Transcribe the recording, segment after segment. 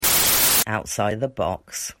Outside the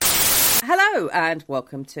Box. Hello and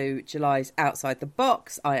welcome to July's Outside the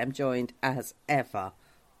Box. I am joined as ever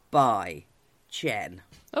by Jen.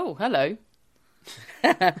 Oh, hello.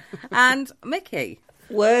 And Mickey.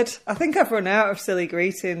 Word. I think I've run out of silly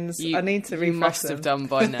greetings. I need to refresh You must them. have done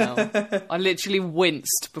by now. I literally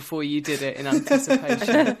winced before you did it in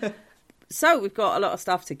anticipation. So we've got a lot of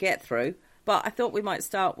stuff to get through, but I thought we might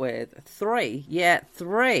start with three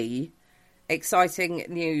exciting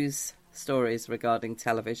news stories regarding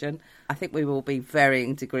television. I think we will be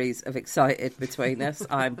varying degrees of excited between us.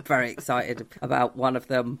 I'm very excited about one of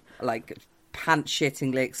them, like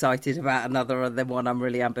pants-shittingly excited about another, and then one I'm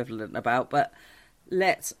really ambivalent about. But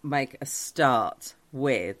let's make a start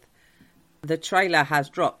with the trailer has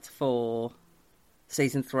dropped for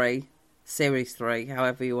season 3, series 3,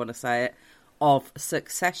 however you want to say it, of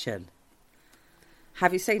Succession.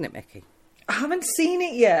 Have you seen it, Mickey? I haven't seen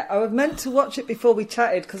it yet. I was meant to watch it before we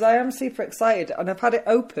chatted because I am super excited and I've had it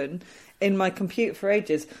open in my computer for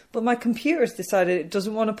ages, but my computer's decided it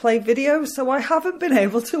doesn't want to play video, so I haven't been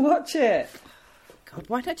able to watch it. God,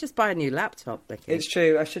 why not just buy a new laptop, Mickey? It's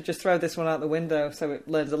true. I should just throw this one out the window so it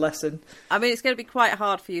learns a lesson. I mean, it's going to be quite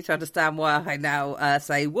hard for you to understand why I now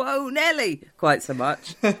say, whoa, Nelly, quite so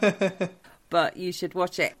much. But you should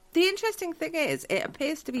watch it. The interesting thing is, it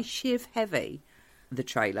appears to be Shiv heavy, the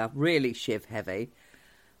trailer, really Shiv heavy,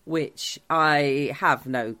 which I have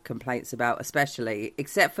no complaints about, especially,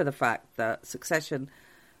 except for the fact that Succession,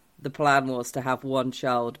 the plan was to have one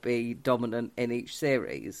child be dominant in each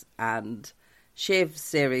series, and Shiv's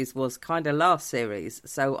series was kind of last series,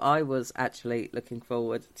 so I was actually looking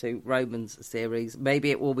forward to Roman's series.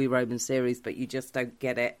 Maybe it will be Roman's series, but you just don't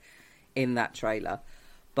get it in that trailer.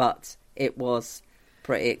 But it was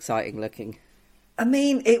pretty exciting looking. I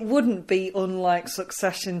mean, it wouldn't be unlike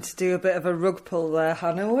Succession to do a bit of a rug pull there,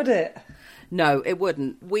 Hannah, would it? No, it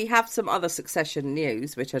wouldn't. We have some other Succession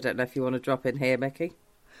news, which I don't know if you want to drop in here, Mickey.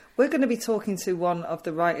 We're going to be talking to one of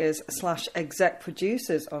the writers/exec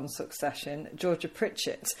producers on Succession, Georgia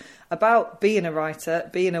Pritchett, about being a writer,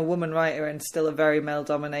 being a woman writer in still a very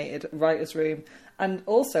male-dominated writer's room, and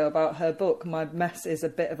also about her book, My Mess is a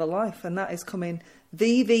Bit of a Life, and that is coming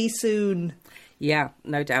VV soon. Yeah,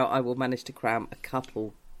 no doubt I will manage to cram a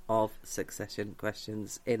couple of Succession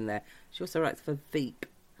questions in there. She also writes for Veep.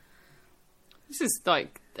 This is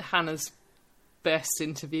like Hannah's best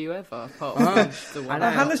interview ever, apart from the one.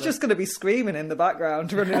 Hannah's just going to be screaming in the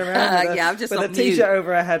background, running around with, I'm just with a on t-shirt mute.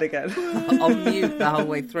 over her head again. On mute the whole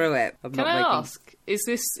way through it. Can I ask, is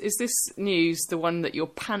this news the one that you're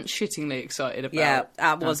pants-shittingly excited about? Yeah,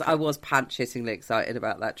 I was pants-shittingly excited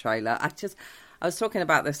about that trailer. I was talking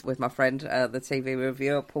about this with my friend, the TV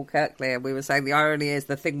reviewer, Paul Kirkley, and we were saying the irony is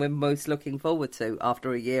the thing we're most looking forward to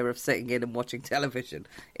after a year of sitting in and watching television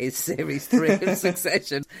is Series 3 of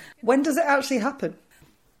Succession. When does it actually happen?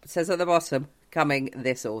 It says at the bottom, coming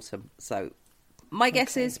this autumn. So my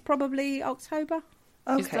guess is probably October.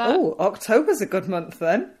 Okay. Oh, October's a good month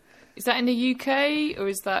then. Is that in the UK or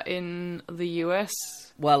is that in the US?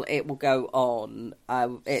 Well, it will go on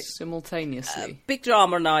simultaneously. Big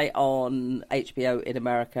Drama Night on HBO in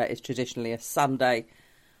America is traditionally a Sunday,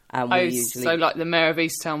 and we usually so like the Mayor of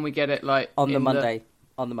Easttown, we get it like on the Monday.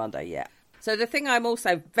 On the Monday, yeah. So the thing I'm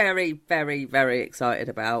also very, very, very excited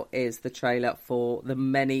about is the trailer for The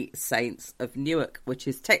Many Saints of Newark, which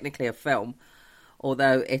is technically a film,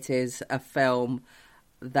 although it is a film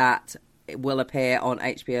that it will appear on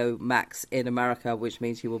HBO Max in America, which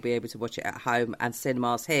means you will be able to watch it at home and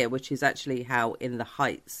cinemas here, which is actually how In the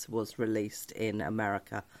Heights was released in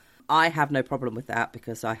America. I have no problem with that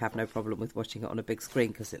because I have no problem with watching it on a big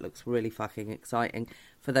screen because it looks really fucking exciting.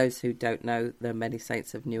 For those who don't know, The Many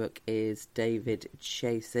Saints of Newark is David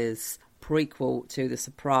Chase's prequel to The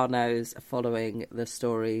Sopranos, following the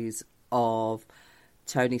stories of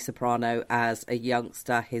Tony Soprano as a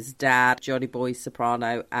youngster, his dad, Johnny Boy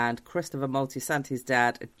Soprano, and Christopher Moltisanti's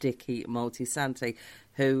dad, Dickie Moltisanti,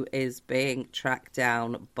 who is being tracked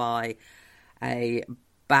down by a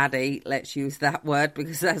baddie. Let's use that word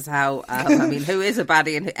because that's how, I mean, who is a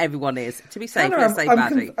baddie and everyone is. To be safe, let's say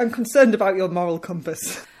baddie. I'm concerned about your moral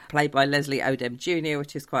compass. Played by Leslie Odom Jr.,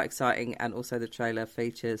 which is quite exciting, and also the trailer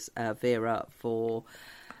features Vera for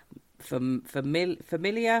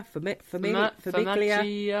Famiglia.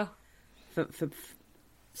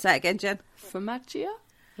 Say it again, Jen. Famiglia?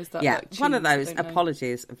 Is that yeah, like one of those.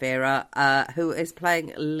 Apologies, Vera, who is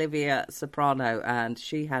playing Livia Soprano, and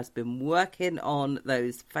she has been working on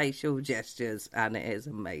those facial gestures, and it is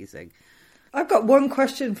amazing. I've got one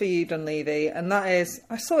question for you, Dunleavy, and that is,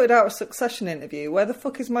 I sorted out a Succession interview. Where the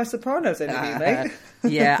fuck is my Sopranos interview, mate?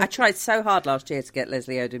 Yeah, I tried so hard last year to get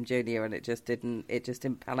Leslie Odom Jr. and it just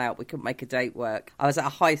didn't pan out. We couldn't make a date work. I was at a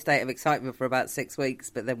high state of excitement for about 6 weeks,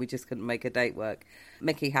 but then we just couldn't make a date work.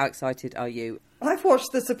 Mickey, how excited are you? I've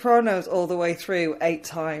watched The Sopranos all the way through 8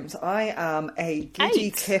 times. I am a giddy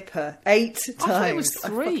kipper. 8 times. I thought it was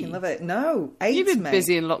 3. I fucking love it. No, 8, You've been mate.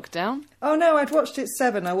 busy in lockdown. Oh no, I'd watched it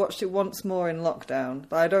 7. I watched it once more in lockdown,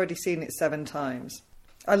 but I'd already seen it 7 times.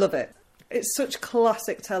 I love it. It's such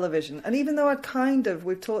classic television. And even though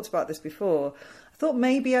we've talked about this before, I thought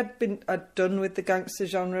maybe I'd done with the gangster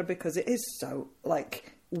genre because it is so,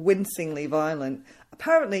 like, wincingly violent.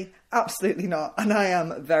 Apparently, absolutely not. And I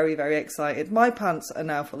am very, very excited. My pants are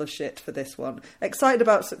now full of shit for this one. Excited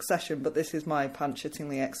about Succession, but this is my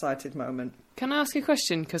pants-shittingly excited moment. Can I ask you a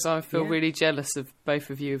question? Because I feel really jealous of both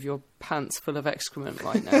of you, of your pants full of excrement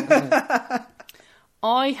right now.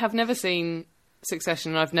 I have never seen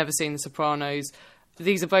Succession and I've never seen The Sopranos.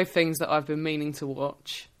 These are both things that I've been meaning to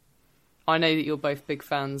watch. I know that you're both big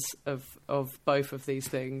fans of both of these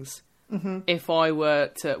things. Mm-hmm. If I were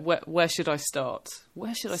to... Where should I start?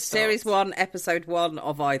 Where should I start? Series 1, Episode 1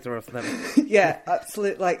 of either of them. Yeah,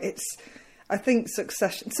 absolutely. Like, I think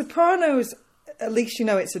Succession... Sopranos, at least you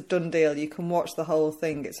know it's a done deal. You can watch the whole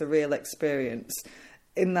thing. It's a real experience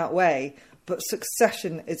in that way. But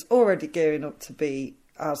Succession is already gearing up to be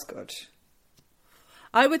as good.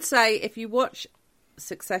 I would say if you watch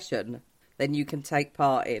Succession, then you can take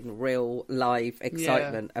part in real live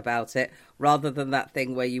excitement about it, rather than that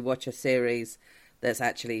thing where you watch a series that's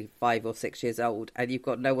actually 5 or 6 years old and you've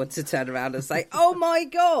got no one to turn around and say, oh my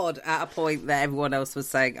God, at a point that everyone else was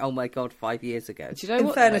saying, oh my God, 5 years ago. Do you know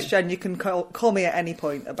in fairness, Jen, you can call me at any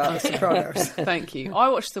point about The Sopranos. Thank you. I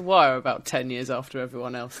watched The Wire about 10 years after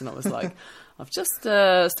everyone else and I was like, I've just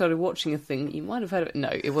started watching a thing. You might have heard of it. No,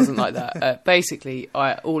 it wasn't like that. Basically,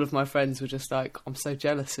 all of my friends were just like, I'm so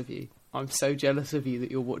jealous of you. I'm so jealous of you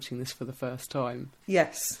that you're watching this for the first time.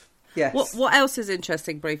 Yes. What else is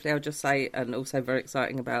interesting, briefly, I'll just say, and also very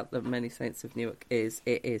exciting about the Many Saints of Newark, is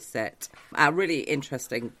it is set at a really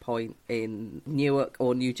interesting point in Newark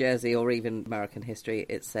or New Jersey or even American history.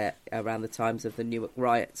 It's set around the times of the Newark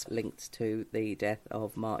riots linked to the death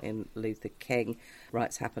of Martin Luther King.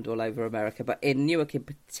 Riots happened all over America, but in Newark in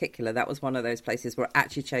particular, that was one of those places where it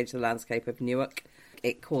actually changed the landscape of Newark.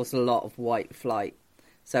 It caused a lot of white flight.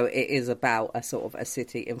 So it is about a sort of a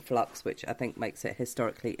city in flux, which I think makes it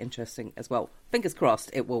historically interesting as well. Fingers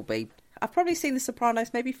crossed it will be. I've probably seen The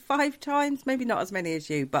Sopranos maybe 5 times, maybe not as many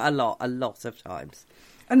as you, but a lot of times.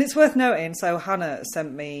 And it's worth noting, so Hannah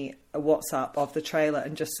sent me a WhatsApp of the trailer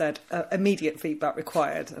and just said, immediate feedback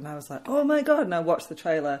required. And I was like, oh my God. And I watched the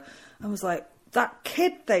trailer and was like, that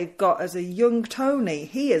kid they've got as a young Tony,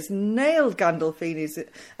 he has nailed Gandolfini's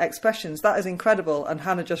expressions. That is incredible. And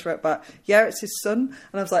Hannah just wrote back, yeah, it's his son.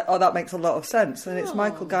 And I was like, oh, that makes a lot of sense. And it's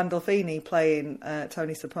Michael Gandolfini playing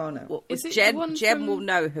Tony Soprano. Well, Jen will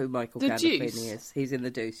know who Michael Gandolfini is. He's in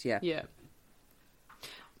The Deuce, yeah. Yeah.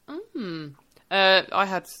 I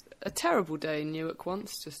had a terrible day in Newark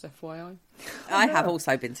once, just FYI. I have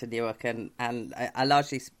also been to Newark and I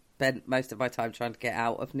largely spent most of my time trying to get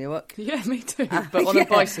out of Newark. Yeah, me too, but on a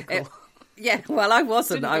bicycle. Well, I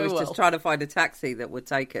wasn't. I was well. just trying to find a taxi that would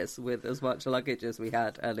take us with as much luggage as we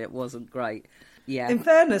had, and it wasn't great. Yeah. In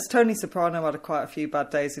fairness, Tony Soprano had quite a few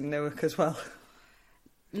bad days in Newark as well.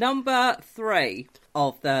 Number 3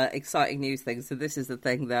 of the exciting news things, so this is the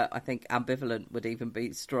thing that I think ambivalent would even be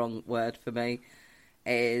a strong word for me,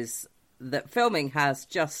 is that filming has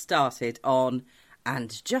just started on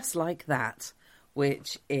And Just Like That,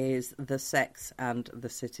 which is the Sex and the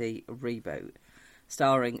City reboot,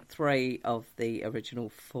 starring 3 of the original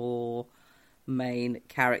 4 main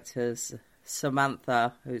characters.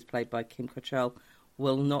 Samantha, who's played by Kim Cattrall,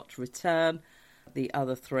 will not return. The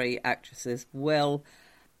other 3 actresses will.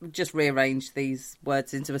 Just rearrange these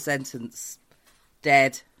words into a sentence.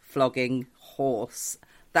 Dead, flogging, horse.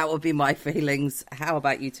 That would be my feelings. How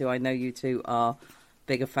about you two? I know you two are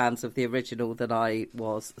bigger fans of the original than I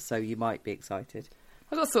was, so you might be excited.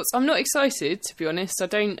 I've got thoughts. I'm not excited, to be honest. I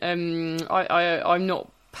don't. I'm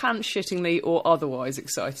not pants-shittingly or otherwise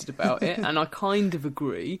excited about it, and I kind of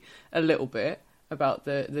agree a little bit about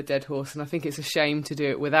the dead horse, and I think it's a shame to do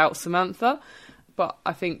it without Samantha. But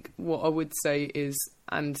I think what I would say is,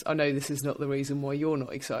 and I know this is not the reason why you're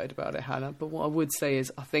not excited about it, Hannah, but what I would say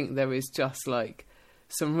is I think there is just like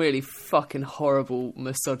some really fucking horrible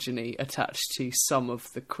misogyny attached to some of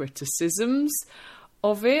the criticisms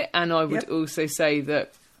of it. And I would also say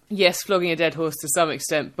that yes, flogging a dead horse to some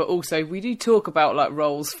extent, but also we do talk about like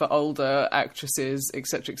roles for older actresses,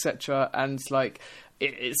 etc., and like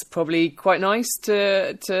it's probably quite nice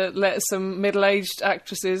to let some middle-aged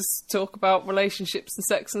actresses talk about relationships and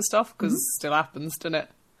sex and stuff, because it still happens, doesn't it?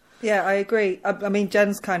 Yeah, I agree. I mean,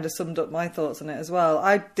 Jen's kind of summed up my thoughts on it as well.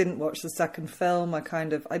 I didn't watch the second film. I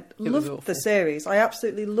loved the series. I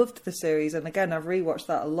absolutely loved the series. And again, I've rewatched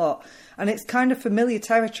that a lot. And it's kind of familiar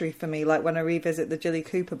territory for me, like when I revisit the Jilly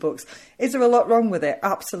Cooper books. Is there a lot wrong with it?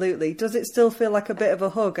 Absolutely. Does it still feel like a bit of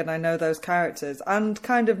a hug? And I know those characters and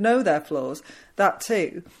kind of know their flaws. That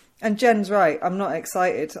too. And Jen's right. I'm not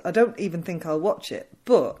excited. I don't even think I'll watch it.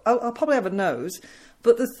 But I'll probably have a nose.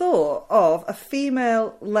 But the thought of a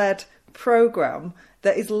female-led programme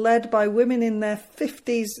that is led by women in their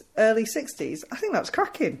 50s, early 60s, I think that's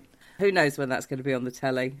cracking. Who knows when that's going to be on the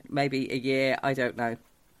telly? Maybe a year, I don't know.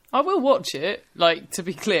 I will watch it. Like, to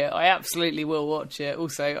be clear, I absolutely will watch it.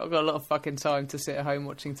 Also, I've got a lot of fucking time to sit at home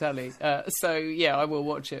watching telly. So, yeah, I will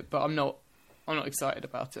watch it, but I'm not excited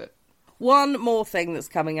about it. One more thing that's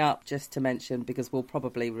coming up, just to mention, because we'll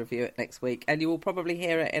probably review it next week, and you will probably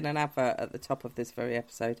hear it in an advert at the top of this very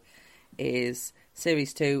episode, is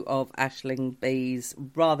Series 2 of Aisling Bea's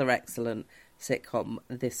rather excellent sitcom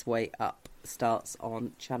This Way Up. Starts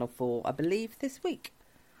on Channel 4, I believe, this week.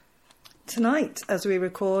 Tonight, as we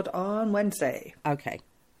record on Wednesday. Okay,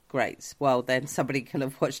 great. Well, then somebody can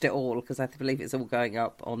have watched it all, because I believe it's all going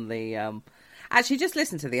up on the... Actually, just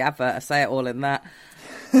listen to the advert. I say it all in that.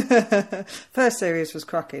 First series was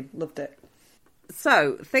cracking. Loved it.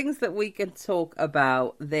 So, things that we can talk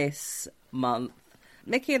about this month.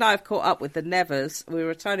 Mickey and I have caught up with The Nevers. We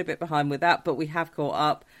were a tiny bit behind with that, but we have caught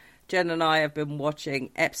up. Jen and I have been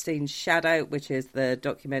watching Epstein's Shadow, which is the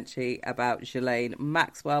documentary about Ghislaine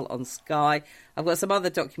Maxwell on Sky. I've got some other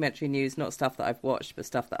documentary news, not stuff that I've watched, but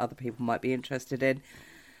stuff that other people might be interested in.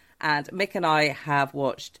 And Mick and I have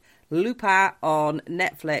watched Lupin on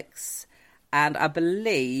Netflix, and I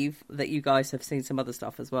believe that you guys have seen some other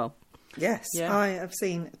stuff as well. Yes, yeah. I have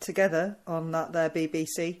seen Together on that there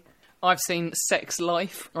BBC. I've seen Sex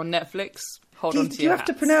Life on Netflix. Hold on to your Do you have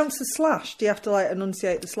to pronounce the slash? Do you have to like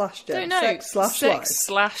enunciate the slash? Jen? Don't know.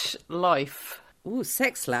 Sex/life. Ooh,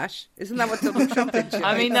 sex slash. Isn't that what Donald Trump did?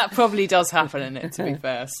 I mean, that probably does happen in it, to be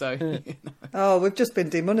fair. So, you know. Oh, we've just been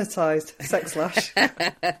demonetised. Sex slash.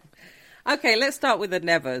 Okay, let's start with The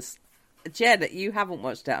Nevers. Jen, you haven't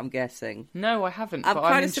watched it, I'm guessing. No, I haven't. I'm but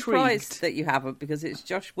kind I'm of intrigued. surprised that you haven't, because it's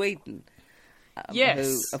Josh Whedon. Yes.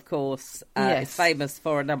 Who, of course, yes. is famous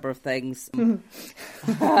for a number of things.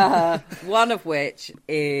 One of which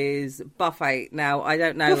is Buffy. Now, I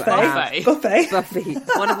don't know. Buffy.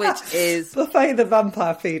 One of which is... Buffy the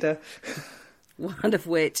Vampire Feeder. One of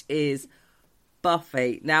which is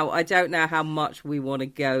Buffy. Now, I don't know how much we want to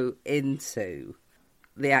go into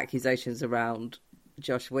the accusations around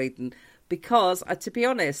Josh Whedon, because, to be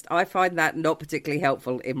honest, I find that not particularly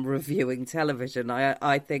helpful in reviewing television.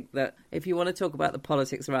 I think that if you want to talk about the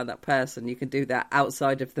politics around that person, you can do that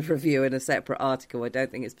outside of the review in a separate article. I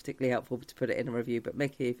don't think it's particularly helpful to put it in a review. But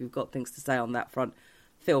Mickey, if you've got things to say on that front,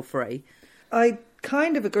 feel free. I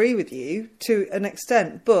kind of agree with you to an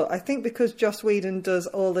extent, but I think because Joss Whedon does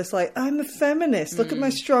all this, like, I'm a feminist, look at my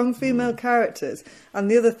strong female characters.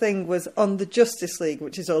 And the other thing was on the Justice League,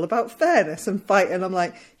 which is all about fairness and fight. And I'm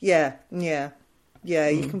like, yeah, you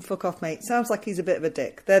can fuck off, mate. Sounds like he's a bit of a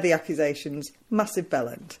dick. They're the accusations. Massive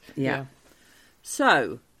bellend. Yeah.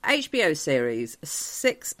 So, HBO series,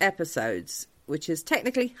 6 episodes, which is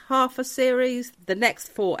technically half a series. The next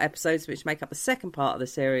 4 episodes, which make up the second part of the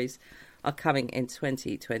series, are coming in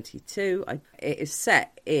 2022. It is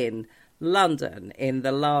set in London in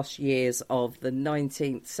the last years of the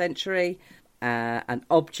 19th century. An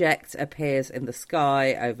object appears in the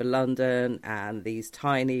sky over London, and these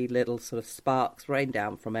tiny little sort of sparks rain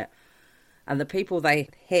down from it. And the people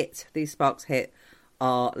these sparks hit,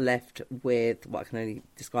 are left with what I can only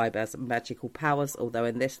describe as magical powers, although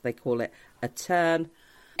in this they call it a turn.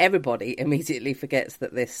 Everybody immediately forgets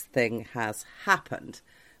that this thing has happened.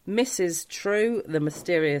 Mrs. True, the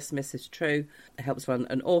mysterious Mrs. True, helps run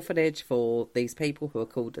an orphanage for these people who are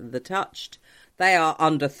called the Touched. They are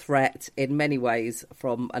under threat in many ways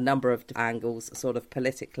from a number of angles, sort of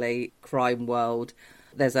politically, crime world.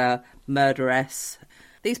 There's a murderess.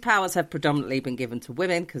 These powers have predominantly been given to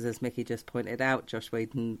women because, as Mickey just pointed out, Josh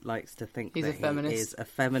Whedon likes to think he is a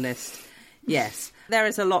feminist. Yes, there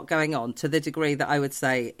is a lot going on, to the degree that I would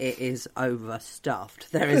say it is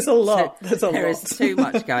overstuffed. There's a lot. There is too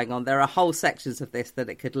much going on. There are whole sections of this that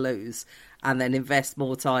it could lose and then invest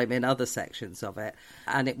more time in other sections of it.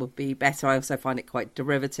 And it would be better. I also find it quite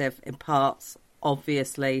derivative in parts,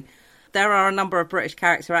 obviously. There are a number of British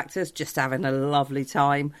character actors just having a lovely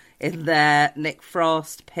time in there. Nick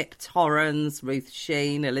Frost, Pip Torrens, Ruth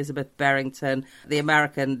Sheen, Elizabeth Barrington, the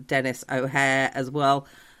American Dennis O'Hare as well.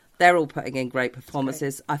 They're all putting in great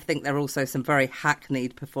performances. I think there are also some very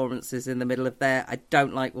hackneyed performances in the middle of there. I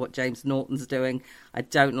don't like what James Norton's doing. I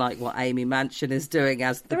don't like what Amy Mansion is doing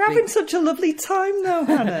as the They're having such a lovely time though,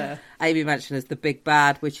 Hannah. Amy Mansion is the big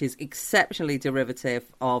bad, which is exceptionally derivative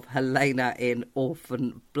of Helena in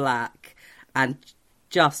Orphan Black and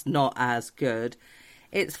just not as good.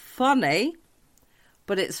 It's funny,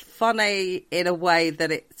 but it's funny in a way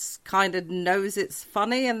that it's kind of knows it's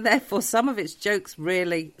funny, and therefore some of its jokes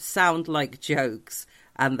really sound like jokes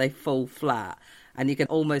and they fall flat and you can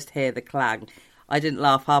almost hear the clang. I didn't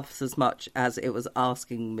laugh half as much as it was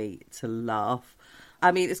asking me to laugh.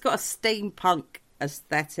 I mean, it's got a steampunk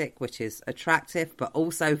aesthetic, which is attractive, but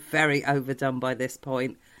also very overdone by this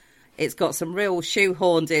point. It's got some real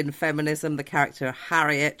shoehorned in feminism. The character of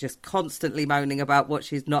Harriet just constantly moaning about what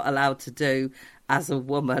she's not allowed to do as a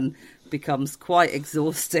woman becomes quite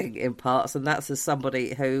exhausting in parts, and that's as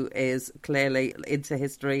somebody who is clearly into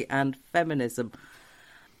history and feminism.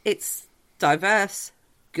 It's diverse,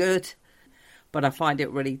 good, but I find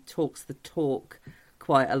it really talks the talk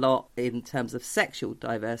quite a lot in terms of sexual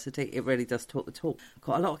diversity. It really does talk the talk.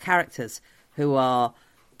 Got a lot of characters who are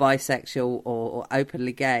bisexual or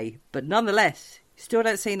openly gay, but nonetheless, you still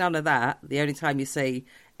don't see none of that. The only time you see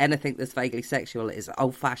anything that's vaguely sexual is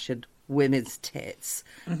old-fashioned women's tits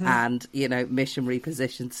and, you know, missionary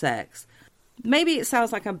position sex. Maybe it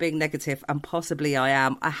sounds like I'm being negative, and possibly I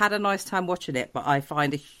am. I had a nice time watching it, but I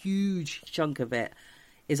find a huge chunk of it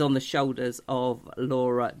is on the shoulders of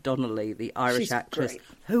Laura Donnelly, the Irish actress,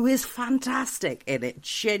 who is fantastic in it,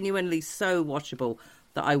 genuinely so watchable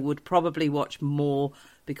that I would probably watch more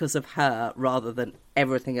because of her rather than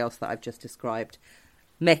everything else that I've just described.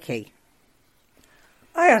 Mickey.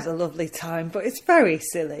 I had a lovely time, but it's very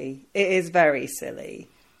silly. It is very silly.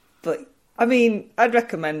 But, I mean, I'd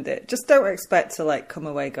recommend it. Just don't expect to, like, come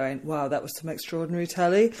away going, wow, that was some extraordinary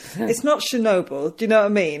telly. It's not Chernobyl, do you know what I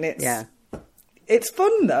mean? It's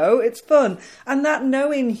fun, though. It's fun. And that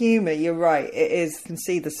knowing humour, you're right, it is, you can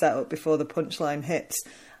see the setup before the punchline hits.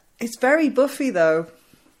 It's very Buffy, though.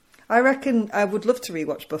 I reckon I would love to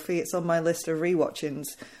rewatch Buffy. It's on my list of rewatchings.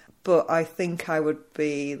 But I think I would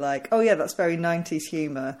be like, oh yeah, that's very 90s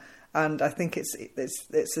humour. And I think it's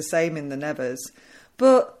the same in the Nevers.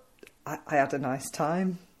 But I had a nice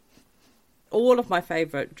time. All of my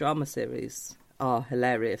favourite drama series are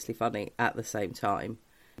hilariously funny at the same time,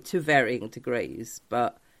 to varying degrees.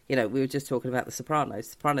 But, you know, we were just talking about The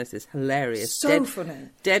Sopranos. Sopranos is hilarious. So funny.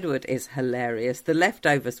 Deadwood is hilarious. The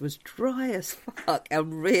Leftovers was dry as fuck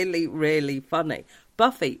and really, really funny.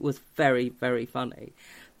 Buffy was very, very funny.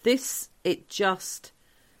 This, it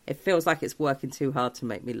feels like it's working too hard to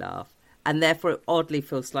make me laugh. And therefore it oddly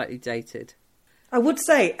feels slightly dated. I would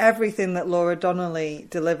say everything that Laura Donnelly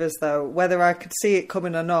delivers, though, whether I could see it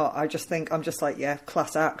coming or not, I'm just like, yeah,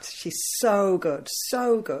 class act. She's so good,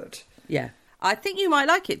 so good. Yeah. I think you might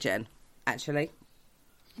like it, Jen, actually.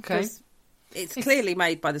 Okay. It's clearly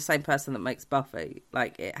made by the same person that makes Buffy.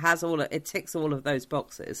 Like, it ticks all of those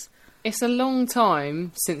boxes. It's a long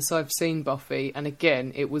time since I've seen Buffy, and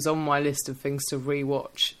again, it was on my list of things to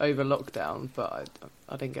rewatch over lockdown, but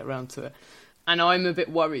I didn't get around to it. And I'm a bit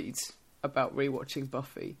worried about rewatching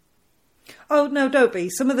Buffy. Oh, no, don't be.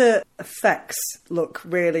 Some of the effects look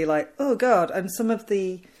really like, oh, God. And some of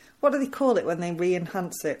the, what do they call it when they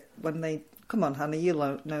re-enhance it? When they, come on, Hannah, you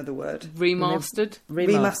know the word. Remastered?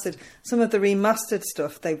 Remastered. Some of the remastered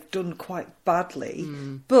stuff they've done quite badly.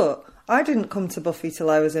 But I didn't come to Buffy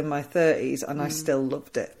till I was in my 30s, and I still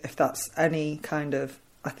loved it. If that's any kind of,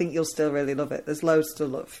 I think you'll still really love it. There's loads to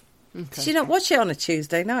love. Okay. Did you not watch it on a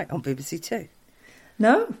Tuesday night on BBC Two?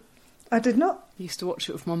 No, I did not. I used to watch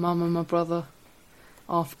it with my mum and my brother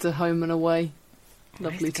after Home and Away.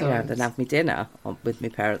 Lovely time. And have me dinner with my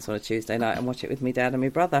parents on a Tuesday night and watch it with my dad and my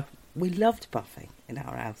brother. We loved Buffy in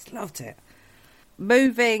our house. Loved it.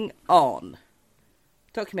 Moving on.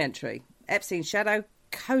 Documentary. Epstein's Shadow, :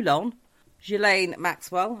 Ghislaine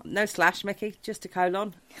Maxwell. No slash, Mickey, just a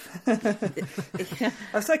colon.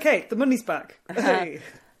 That's okay. The money's back. Hey.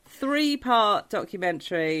 3-part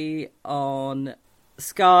documentary on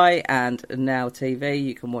Sky and Now TV.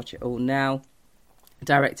 You can watch it all now.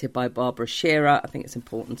 Directed by Barbara Shearer. I think it's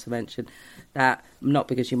important to mention that, not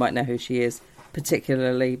because you might know who she is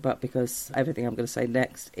particularly, but because everything I'm going to say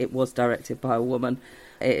next, it was directed by a woman.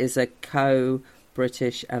 It is a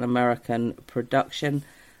co-British and American production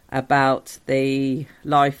about the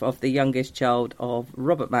life of the youngest child of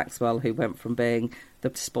Robert Maxwell, who went from being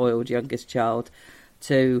the spoiled youngest child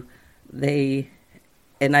to the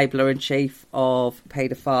enabler-in-chief of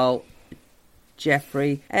paedophile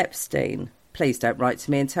Jeffrey Epstein. Please don't write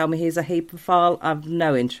to me and tell me he's a heapophile. I've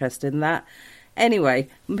no interest in that. Anyway,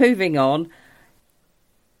 moving on.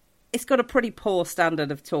 It's got a pretty poor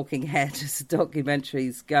standard of talking head as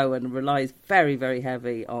documentaries go, and relies very, very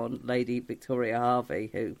heavy on Lady Victoria Harvey,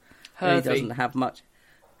 who really doesn't have much.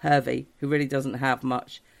 Hervey, who really doesn't have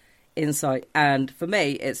much insight. And for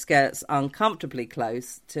me, it skirts uncomfortably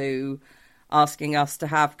close to asking us to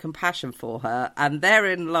have compassion for her. And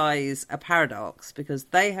therein lies a paradox, because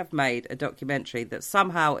they have made a documentary that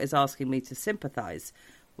somehow is asking me to sympathise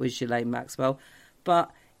with Ghislaine Maxwell, but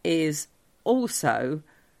is also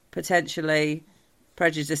potentially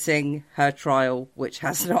prejudicing her trial, which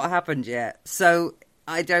has not happened yet. So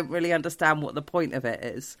I don't really understand what the point of it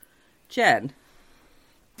is. Jen?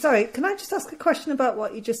 Sorry, can I just ask a question about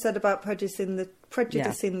what you just said about prejudicing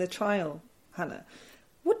the trial, Hannah?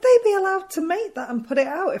 Would they be allowed to make that and put it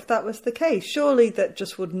out if that was the case? Surely that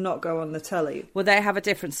just would not go on the telly. Well, they have a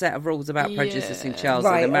different set of rules about prejudicing Charles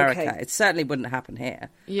in America. Okay. It certainly wouldn't happen here.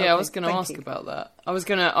 Yeah, okay, I was going to ask about that. I was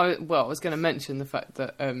going to mention the fact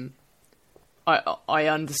that I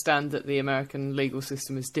understand that the American legal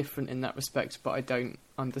system is different in that respect, but I don't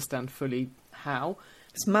understand fully how.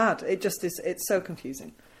 It's mad. It just is. It's so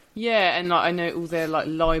confusing. Yeah, and I know all their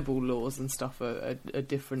libel laws and stuff are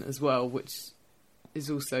different as well, which is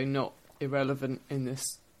also not irrelevant in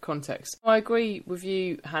this context. I agree with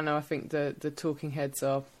you, Hannah. I think the talking heads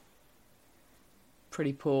are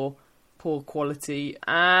pretty poor quality.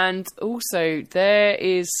 And also, there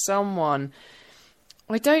is someone...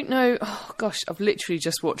 I don't know... Oh, gosh, I've literally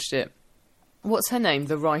just watched it. What's her name?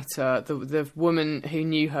 The writer, the woman who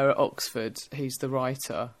knew her at Oxford, who's the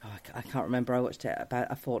writer. Oh, I can't remember. I watched it about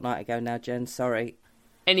a fortnight ago now, Jen. Sorry.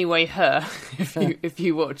 Anyway, her, if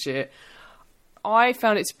you watch it... I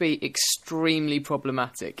found it to be extremely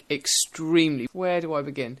problematic. Extremely. Where do I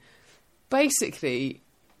begin? Basically,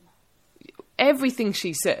 everything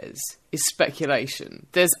she says is speculation.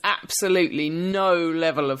 There's absolutely no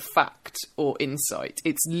level of fact or insight.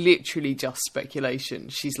 It's literally just speculation.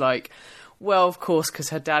 She's like, well, of course, because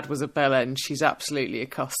her dad was a bellend, she's absolutely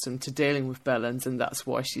accustomed to dealing with bellends, and that's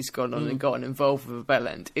why she's gone on and gotten involved with a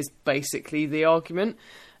bellend, is basically the argument.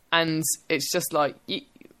 And it's just like...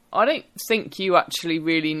 I don't think you actually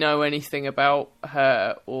really know anything about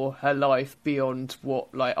her or her life beyond what,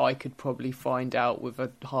 I could probably find out with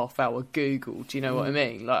a half-hour Google. Do you know what I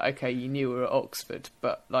mean? Okay, you knew her at Oxford,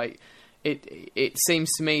 but, it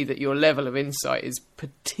seems to me that your level of insight is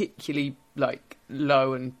particularly,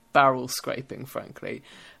 low and barrel-scraping, frankly.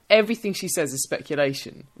 Everything she says is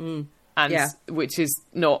speculation, which is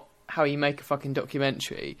not how you make a fucking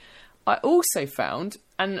documentary. I also found,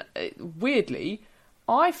 and weirdly...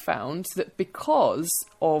 I found that because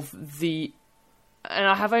of and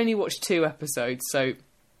I have only watched 2 episodes, so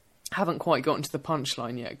haven't quite gotten to the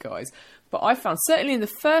punchline yet, guys, but I found, certainly in the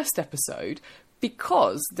first episode,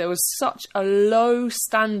 because there was such a low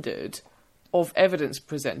standard of evidence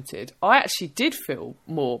presented, I actually did feel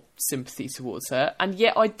more sympathy towards her, and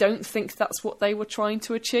yet I don't think that's what they were trying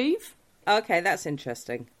to achieve. Okay, that's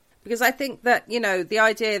interesting. Because I think that, the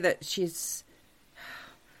idea that she's...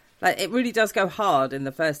 it really does go hard in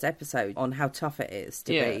the first episode on how tough it is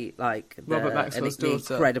to be Robert Maxwell's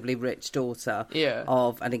daughter, incredibly rich daughter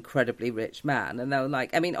of an incredibly rich man. And they're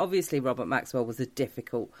obviously Robert Maxwell was a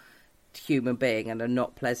difficult human being and a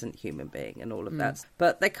not pleasant human being and all of that.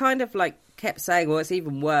 But they kind of kept saying, well, it's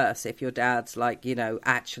even worse if your dad's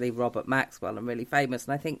actually Robert Maxwell and really famous.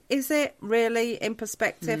 And I think, is it really in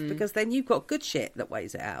perspective? Because then you've got good shit that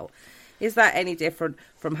weighs it out. Is that any different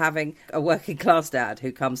from having a working class dad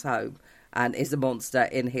who comes home and is a monster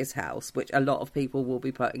in his house, which a lot of people will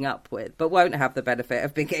be putting up with, but won't have the benefit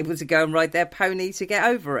of being able to go and ride their pony to get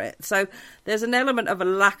over it? So there's an element of a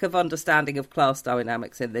lack of understanding of class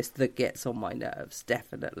dynamics in this that gets on my nerves,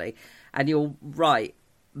 definitely. And you're right.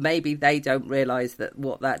 Maybe they don't realise that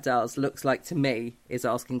what that does looks like to me is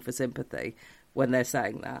asking for sympathy when they're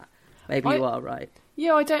saying that. Maybe you are right.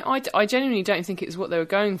 Yeah, I genuinely don't think it's what they were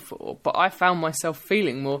going for, but I found myself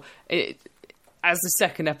feeling more... as the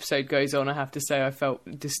second episode goes on, I have to say I felt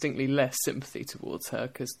distinctly less sympathy towards her,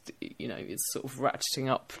 because, it's sort of ratcheting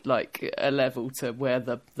up, a level to where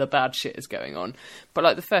the bad shit is going on.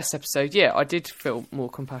 But, the first episode, I did feel more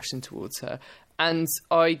compassion towards her. And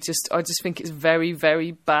I just think it's very,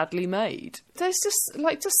 very badly made. There's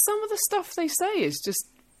just some of the stuff they say is just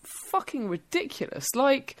fucking ridiculous.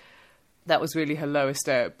 that was really her lowest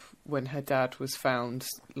ebb when her dad was found,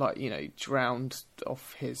 like, you know, drowned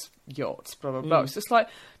off his yacht, blah, blah, blah. It's just like,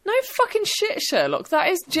 no fucking shit, Sherlock. That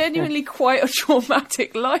is genuinely quite a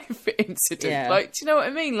traumatic life incident. Yeah. Like, do you know what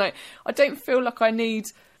I mean? Like, I don't feel like I need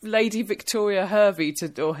Lady Victoria Hervey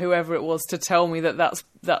or whoever it was to tell me that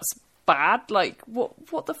that's bad. Like,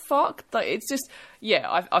 what the fuck? Like, it's just,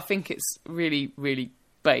 yeah, I think it's really, really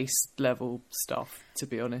base level stuff, to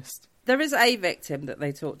be honest. There is a victim that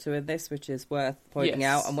they talk to in this, which is worth pointing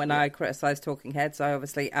out. And when I criticise Talking Heads, I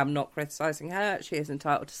obviously am not criticising her. She is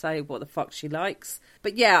entitled to say what the fuck she likes.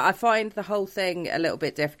 But yeah, I find the whole thing a little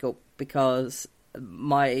bit difficult because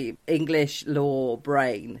my English law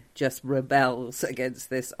brain just rebels against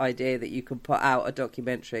this idea that you can put out a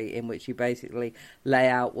documentary in which you basically lay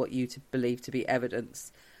out what you believe to be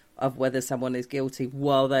evidence of whether someone is guilty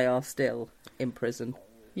while they are still in prison.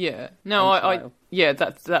 Yeah. No, yeah,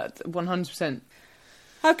 that 100%.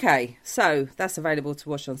 Okay, so that's available to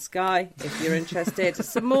watch on Sky if you're interested.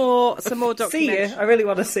 Some more documentaries. See you. I really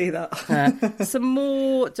want to see that. Some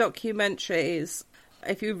more documentaries.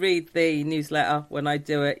 If you read the newsletter when I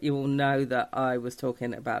do it, you will know that I was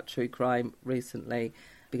talking about true crime recently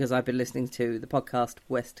because I've been listening to the podcast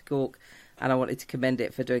West Cork and I wanted to commend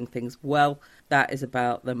it for doing things well. That is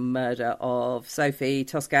about the murder of Sophie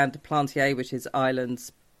Toscan de Plantier, which is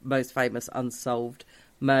Ireland's most famous unsolved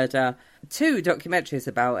murder. 2 documentaries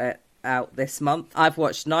about it out this month. I've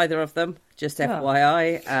watched neither of them, just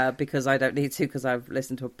FYI, because I don't need to, because I've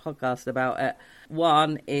listened to a podcast about it.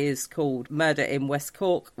 One is called Murder in West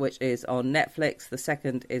Cork, which is on Netflix. The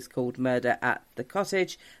second is called Murder at the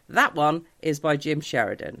Cottage. That one is by Jim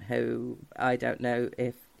Sheridan, who I don't know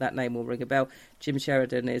if that name will ring a bell. Jim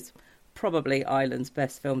Sheridan is probably Ireland's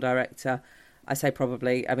best film director. I say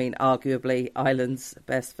probably, I mean arguably Ireland's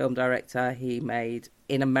best film director. He made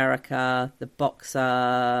In America, The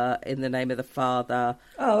Boxer, In the Name of the Father.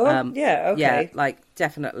 Oh, yeah, okay. Yeah, like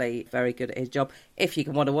definitely very good at his job. If you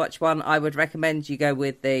can want to watch one, I would recommend you go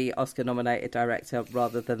with the Oscar-nominated director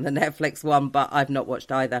rather than the Netflix one, but I've not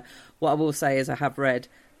watched either. What I will say is I have read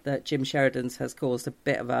that Jim Sheridan's has caused a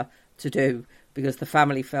bit of a to-do because the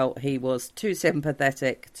family felt he was too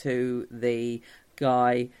sympathetic to the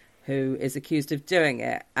guy who is accused of doing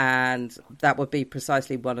it, and that would be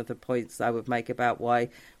precisely one of the points I would make about why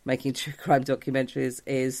making true crime documentaries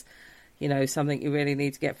is, you know, something you really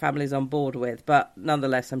need to get families on board with. But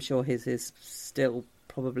nonetheless, I'm sure his is still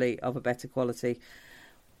probably of a better quality.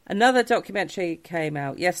 Another documentary came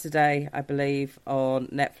out yesterday, I believe, on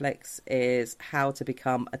Netflix, is How to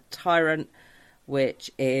Become a Tyrant,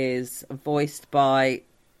 which is voiced by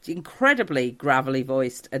incredibly gravelly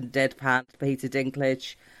voiced and deadpan Peter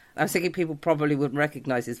Dinklage. I was thinking people probably wouldn't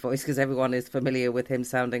recognise his voice because everyone is familiar with him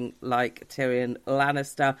sounding like Tyrion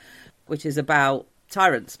Lannister, which is about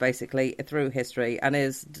tyrants, basically, through history, and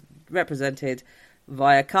is represented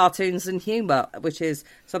via cartoons and humour, which is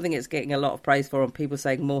something it's getting a lot of praise for, and people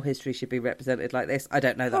saying more history should be represented like this. I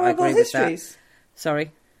don't know that Horrible I agree histories. with that.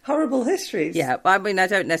 Sorry? Horrible histories. Yeah, I mean, I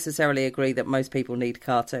don't necessarily agree that most people need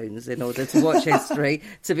cartoons in order to watch history.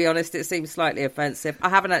 To be honest, it seems slightly offensive. I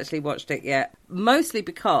haven't actually watched it yet, mostly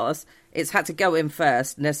because it's had to go in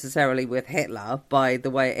first necessarily with Hitler by the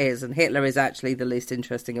way it is, and Hitler is actually the least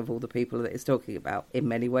interesting of all the people that it's talking about in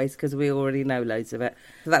many ways because we already know loads of it.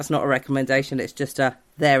 So that's not a recommendation, it's just a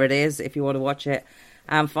there it is if you want to watch it.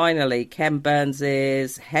 And finally, Ken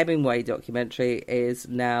Burns' Hemingway documentary is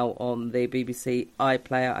now on the BBC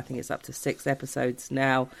iPlayer. I think it's up to 6 episodes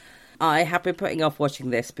now. I have been putting off watching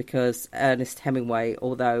this because Ernest Hemingway,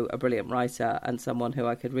 although a brilliant writer and someone who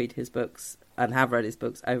I could read his books and have read his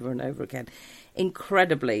books over and over again,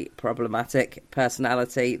 incredibly problematic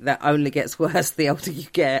personality that only gets worse the older you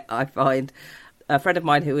get, I find. A friend of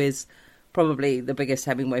mine who is probably the biggest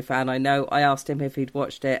Hemingway fan I know, I asked him if he'd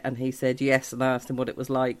watched it and he said yes, and I asked him what it was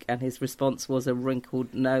like and his response was a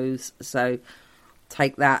wrinkled nose. So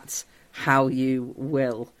take that how you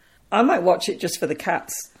will. I might watch it just for the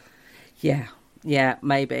cats. Yeah,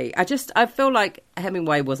 maybe. I feel like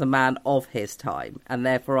Hemingway was a man of his time, and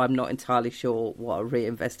therefore I'm not entirely sure what a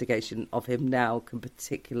reinvestigation of him now can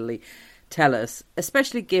particularly tell us,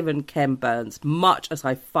 especially given Ken Burns. Much as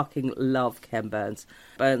I fucking love Ken Burns,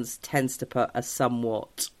 Burns tends to put a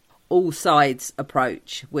somewhat all sides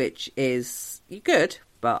approach, which is good,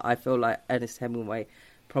 but I feel like Ernest Hemingway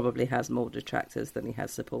probably has more detractors than he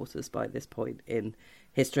has supporters by this point in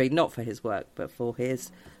history, not for his work, but for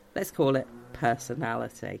his, let's call it,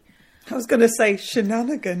 personality. I was going to say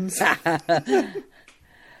shenanigans.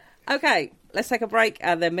 Okay, let's take a break,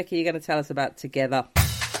 and then Mickey, you're going to tell us about Together.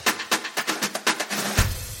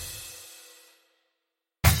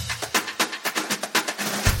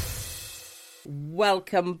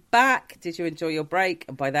 welcome back. Did you enjoy your break?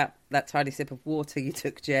 And by that tiny sip of water you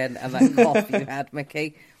took, Jen, and that cough you had,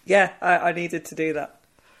 Mickey. Yeah, I needed to do that.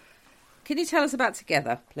 Can you tell us about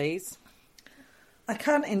Together, please? I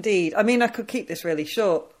can indeed. I mean, I could keep this really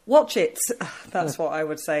short. Watch it. That's what I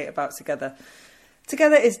would say about Together.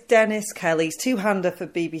 Together is Dennis Kelly's two-hander for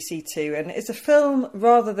BBC Two, and it's a film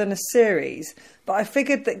rather than a series, but I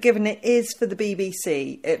figured that given it is for the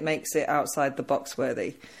BBC, it makes it outside the box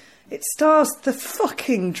worthy. It stars the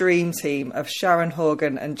fucking dream team of Sharon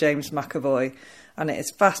Horgan and James McAvoy, and it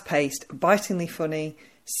is fast-paced, bitingly funny,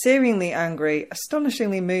 searingly angry,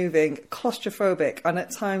 astonishingly moving, claustrophobic, and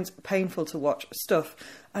at times painful to watch stuff,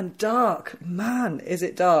 and dark. Man, is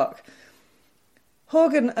it dark.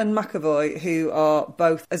 Horgan and McAvoy, who are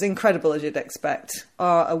both as incredible as you'd expect,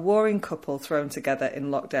 are a warring couple thrown together in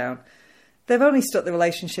lockdown. They've only stuck the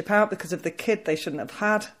relationship out because of the kid they shouldn't have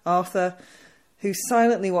had, Arthur, who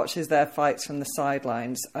silently watches their fights from the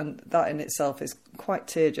sidelines, and that in itself is quite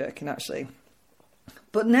tear-jerking, actually.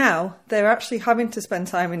 But now they're actually having to spend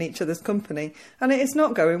time in each other's company, and it is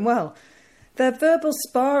not going well. Their verbal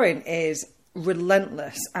sparring is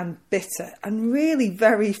relentless and bitter and really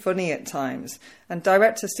very funny at times, and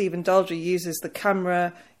director Stephen Daldry uses the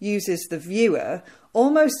camera, uses the viewer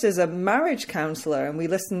almost as a marriage counsellor, and we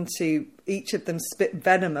listen to each of them spit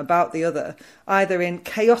venom about the other, either in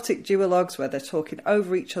chaotic duologues where they're talking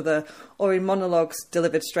over each other or in monologues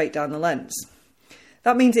delivered straight down the lens.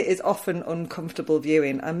 That means it is often uncomfortable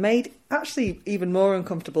viewing, and made actually even more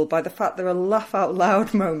uncomfortable by the fact there are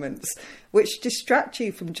laugh-out-loud moments which distract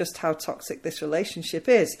you from just how toxic this relationship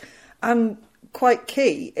is. And quite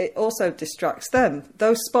key, it also distracts them.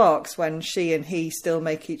 Those sparks when she and he still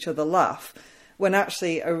make each other laugh, when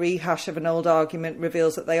actually a rehash of an old argument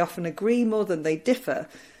reveals that they often agree more than they differ,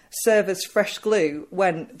 serve as fresh glue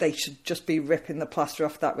when they should just be ripping the plaster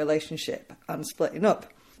off that relationship and splitting up.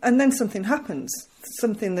 And then something happens,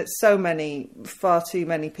 something that far too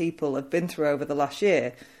many people have been through over the last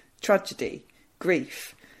year. Tragedy,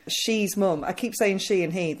 grief. She's mum. I keep saying she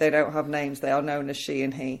and he, they don't have names, they are known as she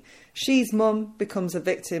and he. She's mum becomes a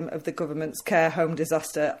victim of the government's care home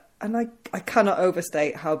disaster, and I cannot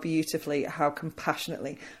overstate how beautifully, how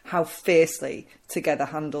compassionately, how fiercely Together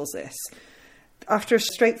handles this. After a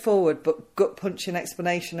straightforward but gut-punching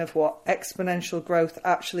explanation of what exponential growth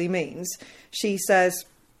actually means, she says,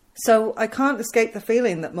 "So I can't escape the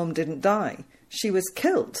feeling that Mum didn't die. She was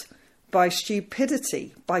killed by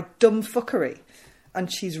stupidity, by dumb fuckery."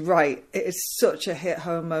 And she's right. It is such a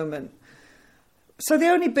hit-home moment. So the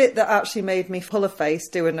only bit that actually made me pull a face,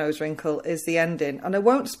 do a nose wrinkle, is the ending. And I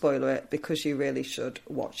won't spoiler it because you really should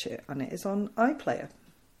watch it. And it is on iPlayer.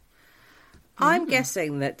 I'm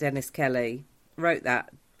guessing that Dennis Kelly wrote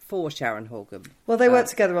that for Sharon Horgan. Well, they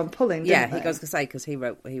worked together on Pulling, didn't they? Yeah, he goes to say, because he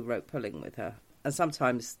wrote Pulling with her. And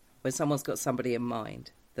sometimes when someone's got somebody in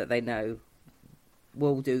mind that they know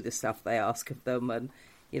will do the stuff they ask of them and,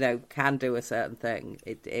 can do a certain thing,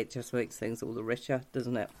 it just makes things all the richer,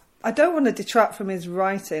 doesn't it? I don't want to detract from his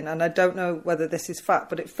writing, and I don't know whether this is fact,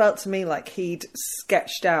 but it felt to me like he'd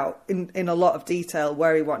sketched out in a lot of detail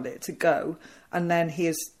where he wanted it to go, and then he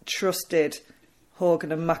has trusted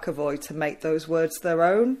Horgan and McAvoy to make those words their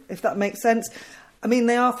own, if that makes sense. I mean,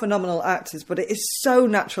 they are phenomenal actors, but it is so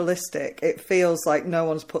naturalistic. It feels like no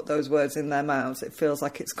one's put those words in their mouths. It feels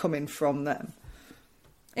like it's coming from them.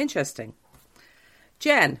 Interesting.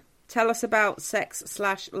 Jen, tell us about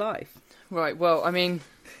Sex/Life. Right, well, I mean...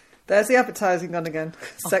 There's the advertising gone again.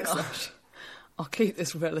 Sex/Life. I'll keep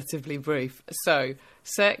this relatively brief. So,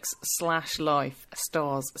 Sex/Life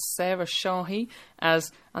stars Sarah Shahi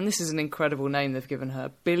as, and this is an incredible name they've given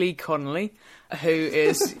her, Billy Connolly, who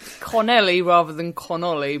is Connelly rather than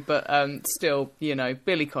Connolly, but still,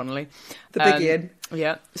 Billy Connolly. The big Ian.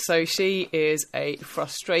 Yeah, so she is a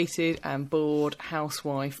frustrated and bored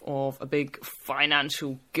housewife of a big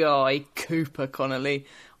financial guy, Cooper Connolly.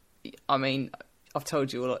 I mean... I've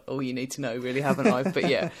told you all you need to know, really, haven't I? But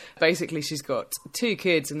yeah, basically she's got 2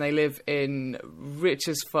 kids and they live in rich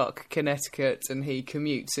as fuck Connecticut, and he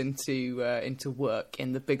commutes into work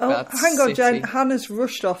in the big bad city. Hang on, Jen. Hannah's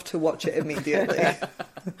rushed off to watch it immediately.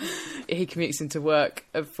 He commutes into work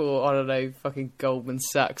for, I don't know, fucking Goldman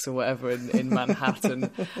Sachs or whatever in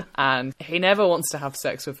Manhattan, and he never wants to have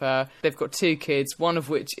sex with her. They've got 2 kids, one of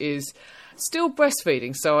which is Still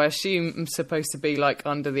breastfeeding, so I assume I'm supposed to be like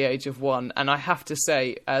under the age of 1. And I have to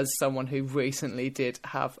say, as someone who recently did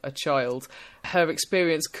have a child, her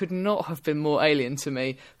experience could not have been more alien to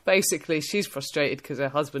me. Basically, she's frustrated because her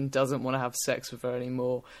husband doesn't want to have sex with her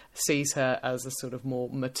anymore, sees her as a sort of more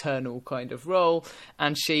maternal kind of role,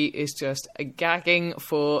 and she is just gagging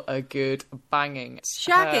for a good banging.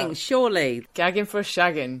 Shagging, surely. Gagging for a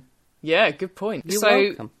shagging. Yeah, good point. You're so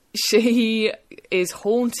welcome. She is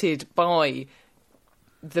haunted by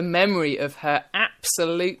the memory of her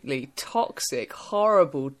absolutely toxic,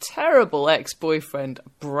 horrible, terrible ex-boyfriend,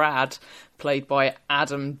 Brad, played by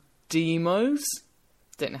Adam Demos.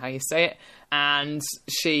 Don't know how you say it. And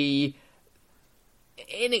she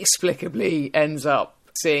inexplicably ends up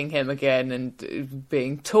seeing him again and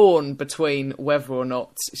being torn between whether or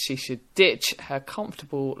not she should ditch her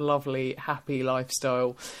comfortable, lovely, happy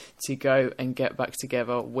lifestyle to go and get back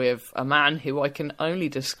together with a man who I can only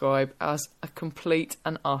describe as a complete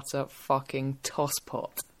and utter fucking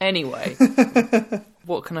tosspot. Anyway,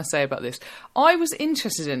 what can I say about this? I was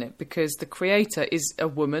interested in it because the creator is a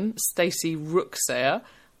woman, Stacey Rooksayer.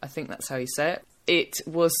 I think that's how you say it. It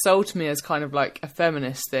was sold to me as kind of like a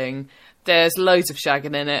feminist thing. There's loads of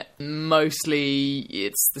shagging in it. Mostly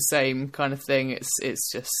it's the same kind of thing.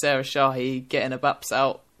 It's just Sarah Shahi getting her baps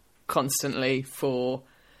out constantly for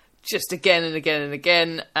just again and again and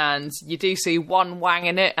again. And you do see one wang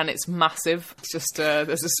in it and it's massive. It's just,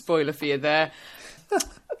 there's a spoiler for you there.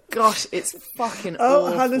 Gosh, it's fucking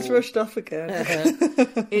awful. Hannah's rushed off again.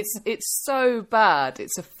 It's so bad.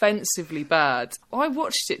 It's offensively bad. I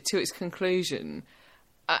watched it to its conclusion,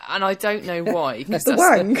 and I don't know why. The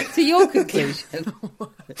wang. To your conclusion.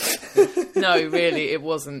 No, really, it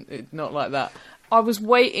wasn't. Not like that. I was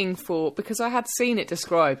waiting for, because I had seen it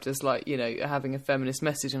described as like, you know, having a feminist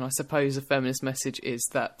message, and I suppose a feminist message is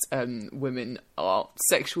that women are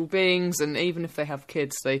sexual beings, and even if they have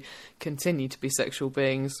kids, they continue to be sexual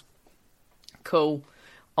beings. Cool,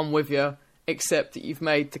 I'm with you, except that you've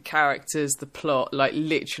made the characters, the plot, like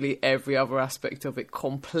literally every other aspect of it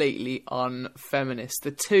completely unfeminist.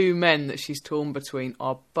 The two men that she's torn between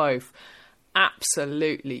are both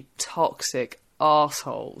absolutely toxic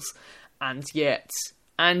arseholes. And yet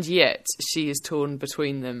she is torn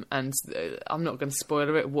between them. And I'm not going to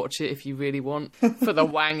spoiler it. Watch it if you really want. For the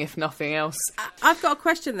wang, if nothing else. I've got a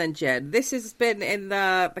question then, Jen. This has been in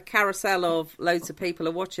the carousel of loads of people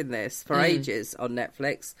are watching this for ages on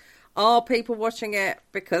Netflix. Are people watching it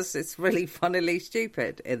because it's really funnily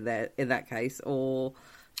stupid in that case? Or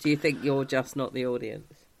do you think you're just not the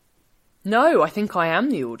audience? No, I think I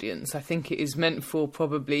am the audience. I think it is meant for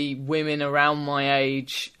probably women around my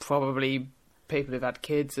age, probably people who've had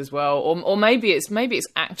kids as well, or maybe it's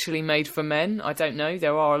actually made for men. I don't know.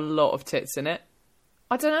 There are a lot of tits in it.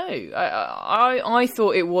 I don't know. I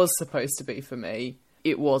thought it was supposed to be for me.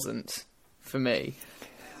 It wasn't for me.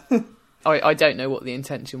 I don't know what the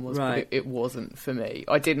intention was, right. But it wasn't for me.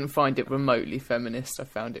 I didn't find it remotely feminist. I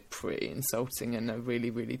found it pretty insulting and a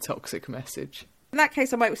really, really toxic message. In that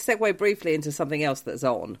case, I might segue briefly into something else that's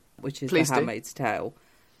on, which is Please The Handmaid's Tale,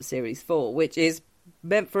 Series 4, which is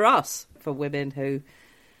meant for us, for women who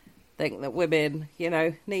think that women, you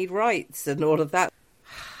know, need rights and all of that.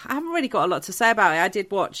 I haven't really got a lot to say about it. I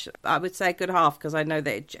did watch, I would say, a good half, because I know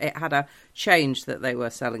that it had a change that they were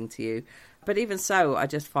selling to you. But even so, I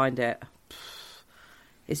just find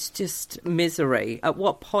it's just misery. At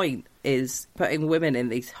what point is putting women in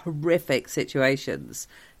these horrific situations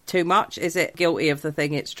too much? Is it guilty of the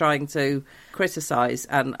thing it's trying to criticise?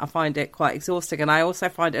 And I find it quite exhausting. And I also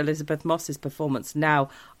find Elizabeth Moss's performance now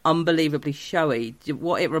unbelievably showy.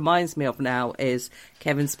 What it reminds me of now is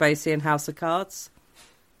Kevin Spacey in House of Cards.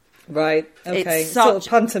 Right, okay. It's sort of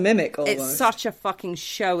pantomimic almost. It's such a fucking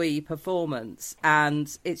showy performance.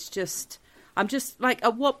 And it's just... I'm just like,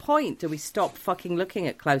 at what point do we stop fucking looking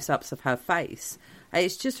at close-ups of her face?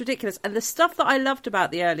 It's just ridiculous. And the stuff that I loved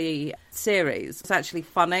about the early series was actually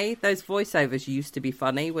funny. Those voiceovers used to be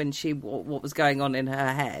funny when what was going on in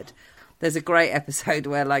her head. There's a great episode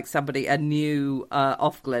where, like, a new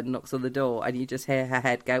Ofglen knocks on the door and you just hear her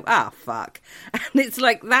head go, fuck. And it's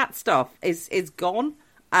like that stuff is gone.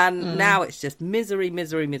 And now it's just misery,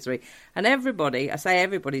 misery, misery. And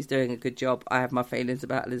everybody's doing a good job. I have my feelings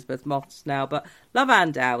about Elizabeth Moss now, but love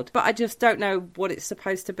Anne Dowd. But I just don't know what it's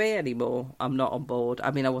supposed to be anymore. I'm not on board.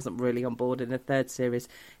 I mean, I wasn't really on board in the third series.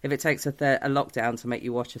 If it takes a lockdown to make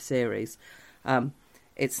you watch a series,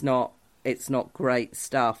 it's not great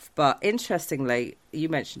stuff. But interestingly, you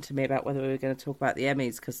mentioned to me about whether we were going to talk about the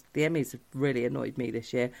Emmys, because the Emmys have really annoyed me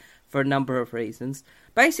this year. for a number of reasons.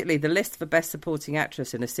 Basically, the list for Best Supporting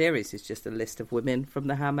Actress in a series is just a list of women from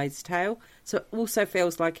The Handmaid's Tale. So it also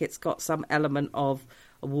feels like it's got some element of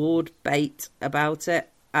award bait about it,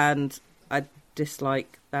 and I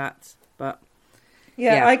dislike that. But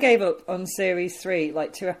yeah, I gave up on series 3,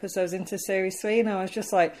 like 2 episodes into series 3, and I was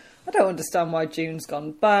just like, I don't understand why June's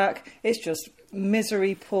gone back. It's just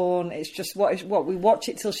misery porn. It's just what we watch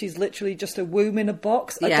it till she's literally just a womb in a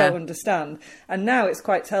box. I don't understand. And now it's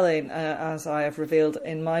quite telling, as I have revealed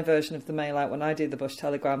in my version of the mail out when I did the Bush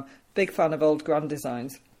Telegram. Big fan of old Grand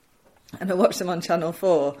Designs. And I watched them on Channel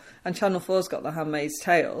 4, and Channel 4's got The Handmaid's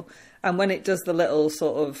Tale. And when it does the little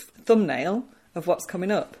sort of thumbnail of what's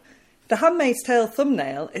coming up, The Handmaid's Tale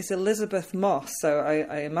thumbnail is Elizabeth Moss, so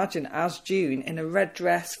I imagine as June, in a red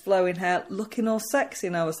dress, flowing hair, looking all sexy.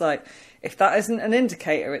 And I was like, if that isn't an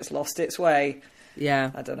indicator it's lost its way,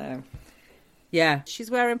 I don't know. Yeah,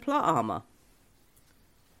 she's wearing plot armour.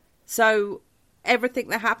 So everything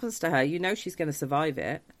that happens to her, you know she's going to survive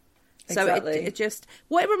it. Exactly. So it just...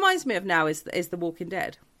 What it reminds me of now is The Walking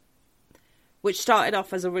Dead, which started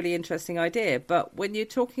off as a really interesting idea. But when you're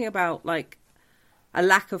talking about, like, a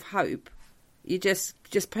lack of hope, you're just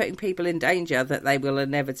putting people in danger that they will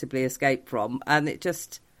inevitably escape from. And it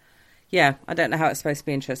just... Yeah, I don't know how it's supposed to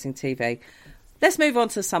be interesting TV. Let's move on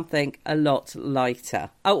to something a lot lighter.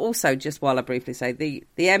 Oh, also, just while I briefly say, the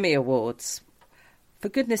Emmy Awards, for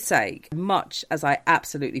goodness sake, much as I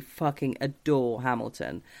absolutely fucking adore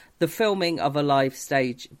Hamilton, the filming of a live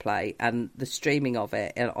stage play and the streaming of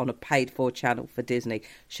it on a paid-for channel for Disney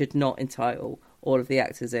should not entitle all of the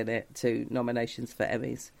actors in it to nominations for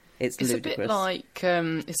Emmys. It's ludicrous.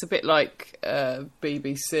 It's a bit like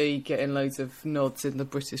BBC getting loads of nods in the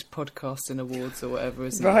British Podcasting Awards or whatever,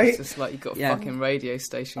 isn't it? It's just like you've got a fucking radio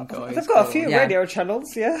station guys. They've got a few radio channels,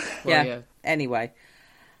 Well, yeah. Anyway,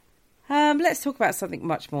 let's talk about something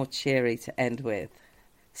much more cheery to end with.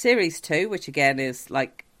 Series 2, which again is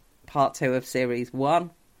like part 2 of Series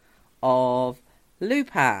 1 of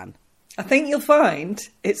Lupin. I think you'll find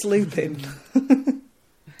it's Lupin.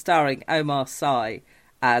 Starring Omar Sy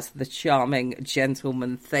as the charming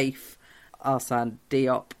gentleman thief, Arsène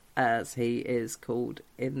Diop, as he is called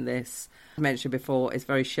in this. I mentioned before, it's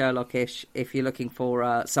very Sherlock-ish if you're looking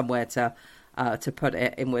for somewhere to put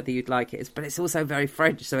it in whether you'd like it. But it's also very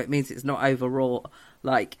French, so it means it's not overwrought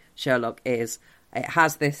like Sherlock is. It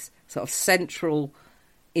has this sort of central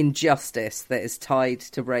injustice that is tied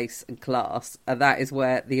to race and class, and that is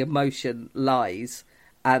where the emotion lies.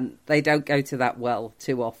 And they don't go to that well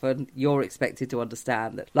too often. You're expected to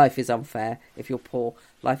understand that life is unfair if you're poor.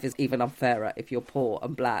 Life is even unfairer if you're poor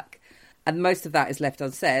and black. And most of that is left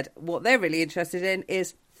unsaid. What they're really interested in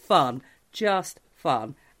is fun. Just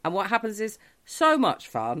fun. And what happens is so much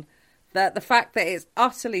fun that the fact that it's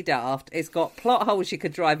utterly daft, it's got plot holes you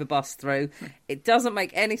could drive a bus through, it doesn't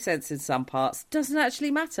make any sense in some parts, doesn't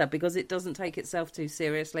actually matter because it doesn't take itself too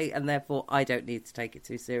seriously, and therefore I don't need to take it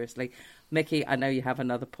too seriously. Mickey, I know you have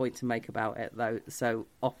another point to make about it, though, so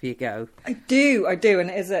off you go. I do, and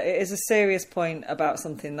it is a serious point about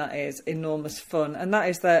something that is enormous fun, and that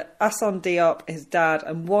is that Arsène Diop, his dad,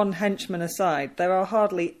 and one henchman aside, there are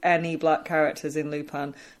hardly any black characters in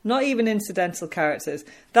Lupin, not even incidental characters.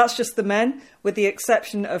 That's just the men, with the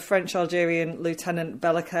exception of French-Algerian Lieutenant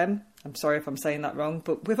Belachem. I'm sorry if I'm saying that wrong,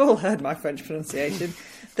 but we've all heard my French pronunciation.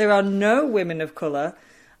 There are no women of colour.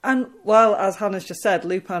 And while, as Hannah's just said,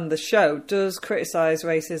 Lupin the show does criticise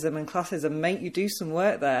racism and classism, make you do some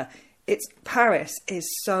work there, Paris is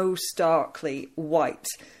so starkly white.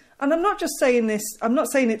 And I'm not just saying this, I'm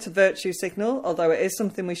not saying it to virtue signal, although it is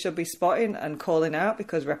something we should be spotting and calling out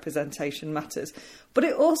because representation matters. But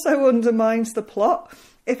it also undermines the plot.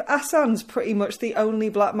 If Hassan's pretty much the only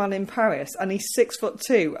black man in Paris and he's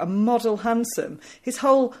 6'2", a model handsome, his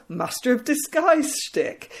whole master of disguise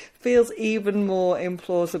shtick feels even more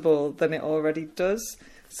implausible than it already does.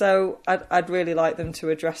 So I'd really like them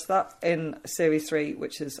to address that in Series 3,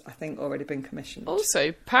 which has, I think, already been commissioned.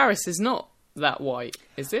 Also, Paris is not that white,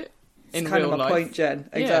 is it? In kind of my point, Jen.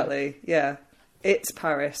 Exactly, yeah. It's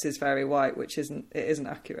Paris is very white, which isn't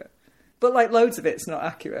accurate. But like loads of it's not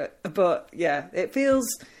accurate. But yeah, it feels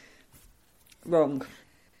wrong.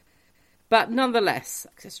 But nonetheless,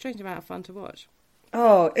 it's a strange amount of fun to watch.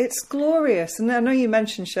 Oh, it's glorious. And I know you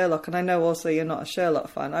mentioned Sherlock, and I know also you're not a Sherlock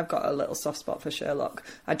fan. I've got a little soft spot for Sherlock.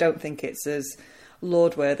 I don't think it's as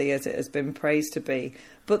laud-worthy as it has been praised to be.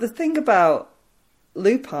 But the thing about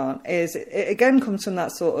Lupin is, it again comes from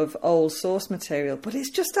that sort of old source material, but it's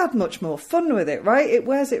just had much more fun with it, right? It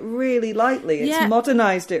wears it really lightly. It's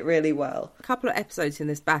modernised it really well. A couple of episodes in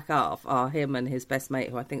this back half are him and his best mate,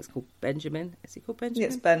 who I think is called Benjamin. Is he called Benjamin?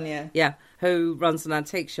 It's Ben, yeah. Yeah, who runs an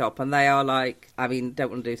antique shop, and they are like, I mean,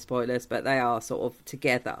 don't want to do spoilers, but they are sort of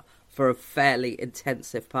together for a fairly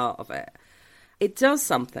intensive part of it. It does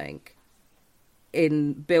something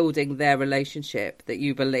in building their relationship that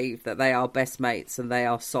you believe that they are best mates and they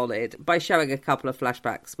are solid by showing a couple of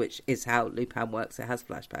flashbacks, which is how Lupin works. It has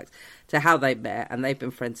flashbacks to how they met, and they've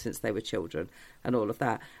been friends since they were children and all of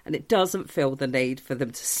that. And it doesn't feel the need for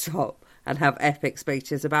them to stop and have epic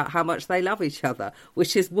speeches about how much they love each other,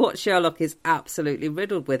 which is what Sherlock is absolutely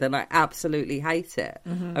riddled with, and I absolutely hate it.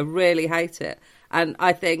 I really hate it. And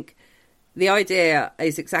I think the idea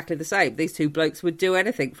is exactly the same. These two blokes would do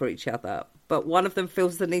anything for each other, but one of them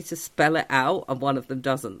feels the need to spell it out and one of them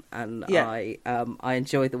doesn't. And I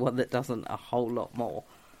enjoy the one that doesn't a whole lot more.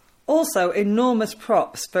 Also, enormous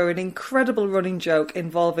props for an incredible running joke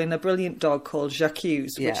involving a brilliant dog called Jacques,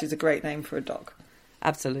 which is a great name for a dog.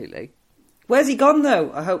 Absolutely. Where's he gone,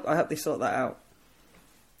 though? I hope they sort that out.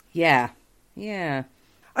 Yeah.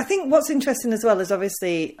 I think what's interesting as well is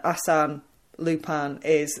obviously Arsène Lupin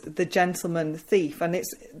is the gentleman thief, and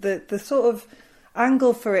it's the sort of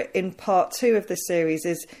angle for it in part 2 of the series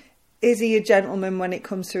is he a gentleman when it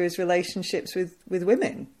comes to his relationships with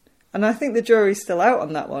women? And I think the jury's still out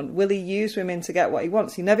on that one. Will he use women to get what he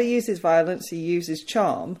wants? He never uses violence, he uses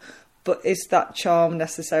charm, but is that charm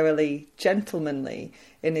necessarily gentlemanly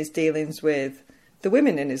in his dealings with the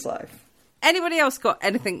women in his life? Anybody else got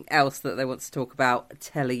anything else that they want to talk about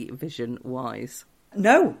television-wise?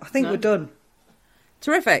 No, I think we're done.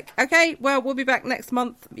 Terrific. Okay, well, we'll be back next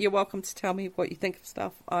month. You're welcome to tell me what you think of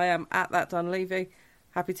stuff. I am at That Dunleavy.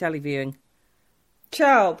 Happy televiewing.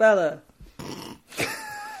 Ciao, Bella.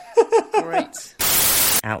 Great.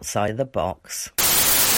 Outside the box.